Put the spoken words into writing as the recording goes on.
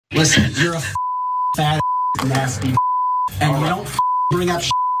Listen, you're a fat, nasty, and you don't bring up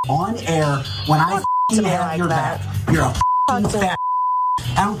on air when I have your back. You're a fat.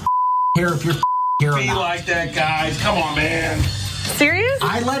 I don't care if you're here or not. Be like that, guys. Come on, man. Serious?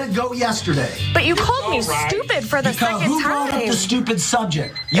 I let it go yesterday. But you called me stupid for the second time. Who brought up the stupid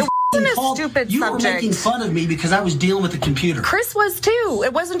subject? It wasn't a stupid subject. You were making fun of me because I was dealing with the computer. Chris was too.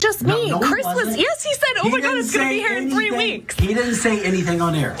 It wasn't just me. No, Chris was. Yes, he said, oh my God, it's going to be here in 3 weeks. He didn't say anything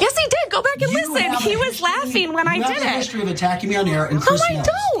on air. Yes, he did. Go back and listen. He was laughing when I did it. You have a history of attacking me on air. And no, I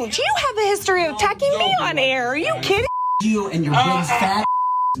don't. You have a history of attacking me on air. Are you kidding? You and your big fat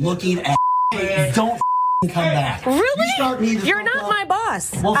looking at don't come back. Really? You're not my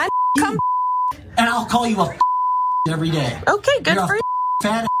boss. Well, I'm come and I'll call you a every day. Okay, good You're for you.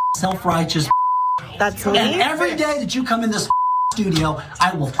 Fat, self-righteous. That's me. And every day that you come in this studio,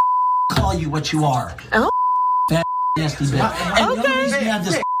 I will call you what you are. Oh. Fat, nasty bitch. And the only reason you have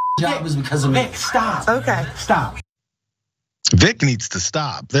this job is because of me. Vic, stop. Okay. Stop. Vic needs to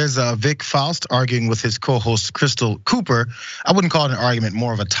stop. There's Vic Faust arguing with his co-host Crystal Cooper. I wouldn't call it an argument,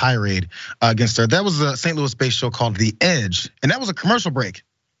 more of a tirade against her. That was a St. Louis-based show called The Edge, and that was a commercial break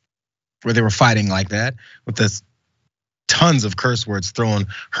where they were fighting like that with this tons of curse words thrown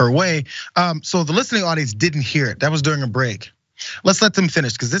her way. So the listening audience didn't hear it. That was during a break. Let's let them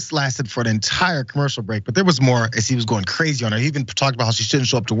finish because this lasted for an entire commercial break, but there was more as he was going crazy on her. He even talked about how she shouldn't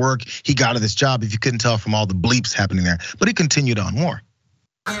show up to work. He got her this job if you couldn't tell from all the bleeps happening there, but he continued on more.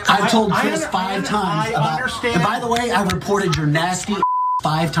 I told Chris 5 times about, and by the way, I reported your nasty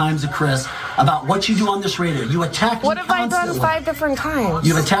 5 times to Chris about what you do on this radio. You attacked me What have I done 5 different times?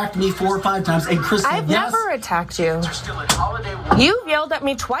 You've attacked me 4 or 5 times, and Chris said I've yes. never attacked you. You've yelled at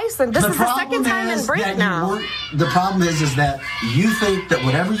me twice, and this is the second time in break now. The problem is that you think that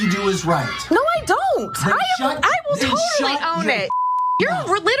whatever you do is right. No, I don't. I will totally own it. You're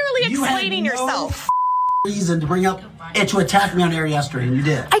literally explaining yourself. Reason to bring up it to attack me on air yesterday, and you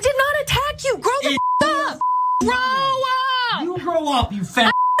did. I did not attack you. Grow the up. Grow up. You grow up, you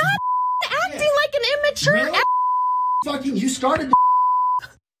fat. I'm not acting like an immature. Really? Fucking, you started.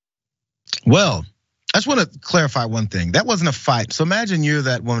 Well, I just want to clarify one thing. That wasn't a fight. So imagine you're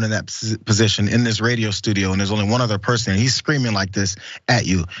that woman in that position in this radio studio, and there's only one other person, and he's screaming like this at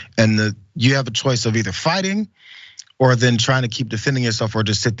you, and you have a choice of either fighting or then trying to keep defending yourself or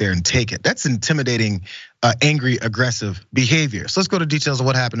just sit there and take it. That's intimidating, angry, aggressive behavior. So let's go to details of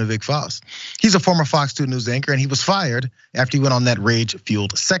what happened to Vic Faust. He's a former Fox 2 News anchor, and he was fired after he went on that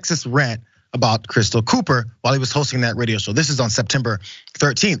rage-fueled sexist rant about Crystal Cooper while he was hosting that radio show. This is on September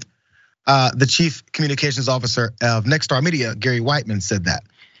 13th. The chief communications officer of Nexstar Media, Gary Whiteman, said that.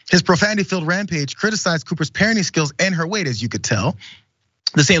 His profanity-filled rampage criticized Cooper's parenting skills and her weight, as you could tell.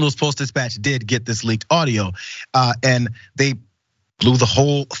 The St. Louis Post-Dispatch did get this leaked audio, and they blew the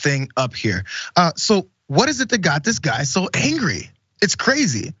whole thing up here. So what is it that got this guy so angry? It's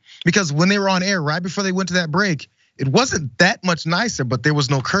crazy, because when they were on air right before they went to that break, it wasn't that much nicer, but there was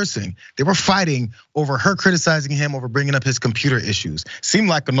no cursing. They were fighting over her criticizing him over bringing up his computer issues. Seemed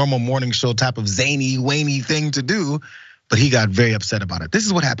like a normal morning show type of zany, whiny thing to do, but he got very upset about it. This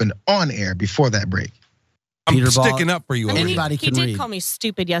is what happened on air before that break. I'm sticking up for you. Anybody can read. He did call me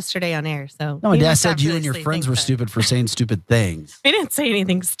stupid yesterday on air, so. No, Dad said you and your friends were stupid for saying stupid things. We didn't say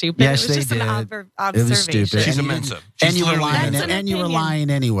anything stupid. Yes, it was they just did. An It was stupid. She's a mensa. And you were lying. And you were lying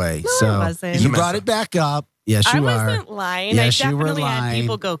anyway. No, so I wasn't. you brought it back up. Yes, you are. I wasn't lying. Yes, I you were definitely had lying.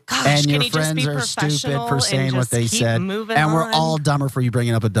 people go, gosh, and can your he just be friends are stupid professional for saying what they said. And we're all dumber for you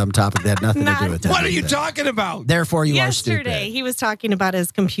bringing up a dumb topic that had nothing to do with that. What are you talking about? Therefore, you are stupid. Yesterday, he was talking about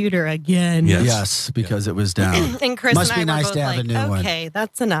his computer again. Yes, because it was down. And Chris Must and I be nice were both to have like, a new one. okay,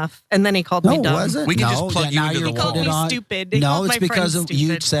 that's enough. And then he called me dumb. Was it? We can no, just plug you into the wall. He called me stupid. No, it's because of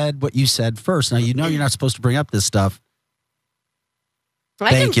you said what you said first. Now you know you're not supposed to bring up this stuff.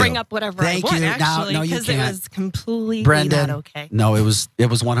 I can bring up whatever I want, actually, no, you because it can't. was completely Brendan, not okay. No, it was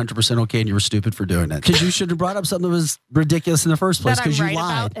 100% okay, and you were stupid for doing it. Because you should have brought up something that was ridiculous in the first place. Because you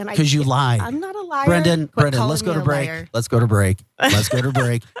lied. Because you lied. I'm not a liar. Brendan, let's go to break. Let's go to break. Let's go to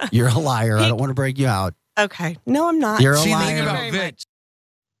break. You're a liar. I don't want to break you out. Okay. No, I'm not. You're a liar. About Vic.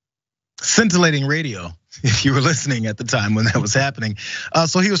 Scintillating radio, if you were listening at the time when that was happening.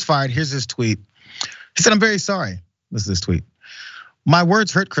 So he was fired. Here's his tweet. He said, "I'm very sorry." This is his tweet. "My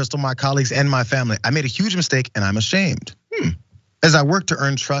words hurt Crystal, my colleagues, and my family. I made a huge mistake and I'm ashamed. As I work to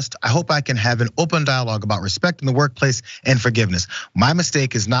earn trust, I hope I can have an open dialogue about respect in the workplace and forgiveness. My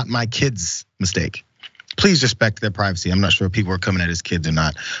mistake is not my kids' mistake. Please respect their privacy." I'm not sure if people were coming at his kids or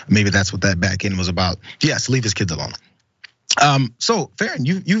not. Maybe that's what that back end was about. Yes, leave his kids alone. So Farron,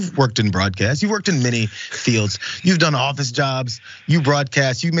 you've worked in broadcast, you've worked in many fields, you've done office jobs, you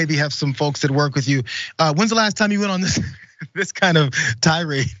broadcast, you maybe have some folks that work with you. When's the last time you went on this kind of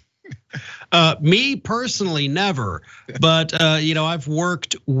tirade? Me personally, never. But I've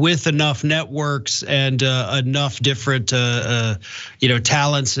worked with enough networks and enough different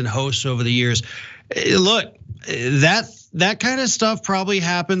talents and hosts over the years. Look, that kind of stuff probably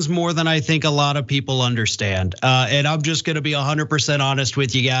happens more than I think a lot of people understand. And I'm just gonna be 100% honest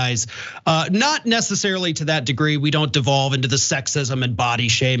with you guys. Not necessarily to that degree. We don't devolve into the sexism and body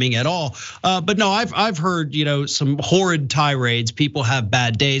shaming at all. But no, I've heard some horrid tirades. People have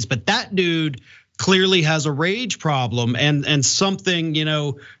bad days, but that dude clearly has a rage problem and something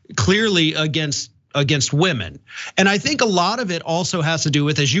clearly against women. And I think a lot of it also has to do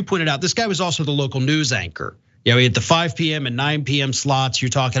with, as you pointed out, this guy was also the local news anchor. He had the 5 p.m. and 9 p.m. slots. You're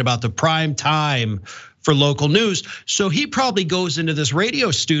talking about the prime time for local news. So he probably goes into this radio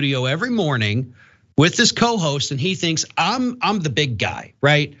studio every morning with this co-host and he thinks, I'm the big guy,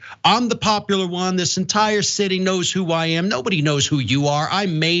 right? I'm the popular one. This entire city knows who I am. Nobody knows who you are. I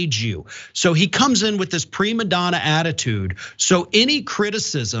made you. So he comes in with this prima donna attitude. So any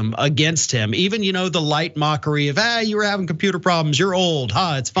criticism against him, even the light mockery of, you were having computer problems, you're old,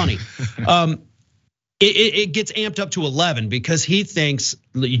 it's funny. It gets amped up to 11 because he thinks,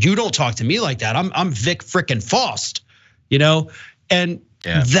 you don't talk to me like that. I'm Vic frickin' Faust, and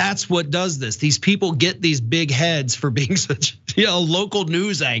that's what does this. These people get these big heads for being such a local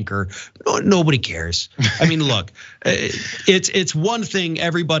news anchor. Nobody cares. I mean, look, it's one thing.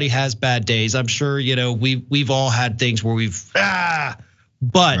 Everybody has bad days. I'm sure we've all had things where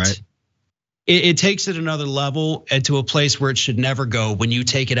but right. It takes it another level and to a place where it should never go when you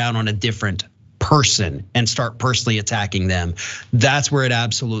take it out on a different person and start personally attacking them. That's where it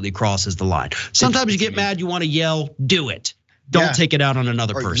absolutely crosses the line. Sometimes you get mad, you want to yell, do it. Don't take it out on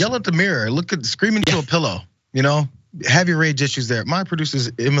another person. Yell at the mirror, scream into a pillow, have your rage issues there. My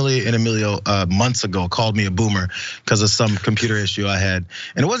producers, Emily and Emilio, months ago called me a boomer because of some computer issue I had.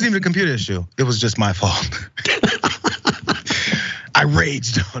 And it wasn't even a computer issue, it was just my fault. I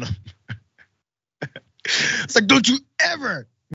raged on them. It's like, don't you ever